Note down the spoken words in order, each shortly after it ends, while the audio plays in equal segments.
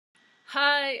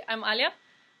Hi, I'm Alia.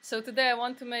 So today I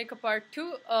want to make a part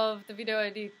 2 of the video I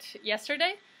did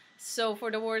yesterday. So for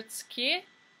the words kje,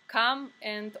 kam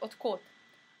and odkot.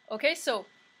 Okay, so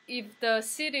if the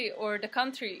city or the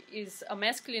country is a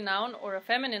masculine noun or a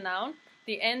feminine noun,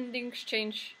 the endings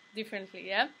change differently,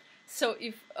 yeah? So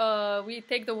if we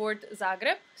take the word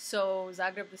Zagreb, so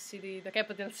Zagreb, the city, the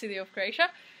capital city of Croatia,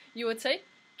 you would say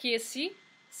kje si,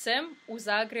 sem u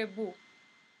Zagrebu.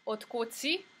 Odkot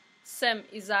si, sem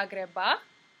iz Zagreba.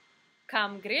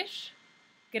 Kam greš,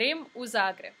 grem u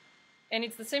Zagreb. And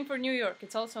it's the same for New York,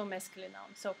 it's also a masculine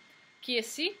noun. So, kje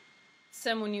si,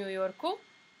 sem u New Yorku.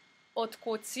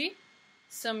 Odkot si,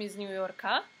 sem iz New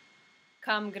Yorka.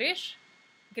 Kam greš,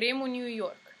 grem u New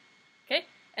York. Okay?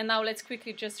 And now let's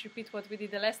quickly just repeat what we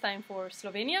did the last time for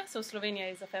Slovenia. So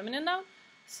Slovenia is a feminine noun.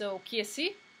 So, kje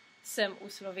si, sem u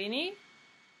Sloveniji.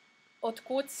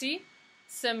 Odkot si,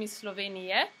 sem iz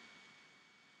Slovenije.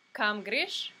 Kam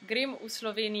greš, grem v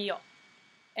Slovenijo.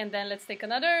 And then let's take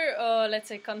another, let's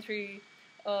say country,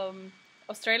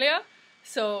 Australia.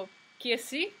 So, kje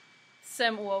si,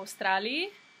 sem v Avstraliji.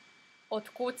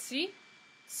 Odkot si,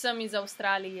 sem iz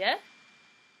Avstralije.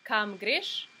 Kam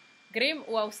greš, grem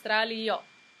v Avstralijo.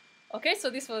 Okay, so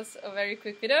this was a very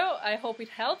quick video. I hope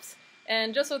it helps.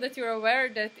 And just so that you're aware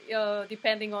that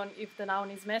depending on if the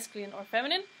noun is masculine or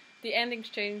feminine, the endings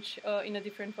change in a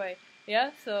different way.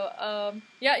 Yeah, so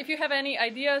yeah, if you have any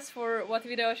ideas for what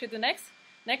video I should do next,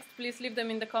 please leave them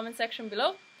in the comment section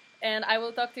below. And I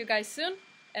will talk to you guys soon.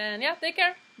 And yeah, take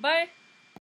care. Bye.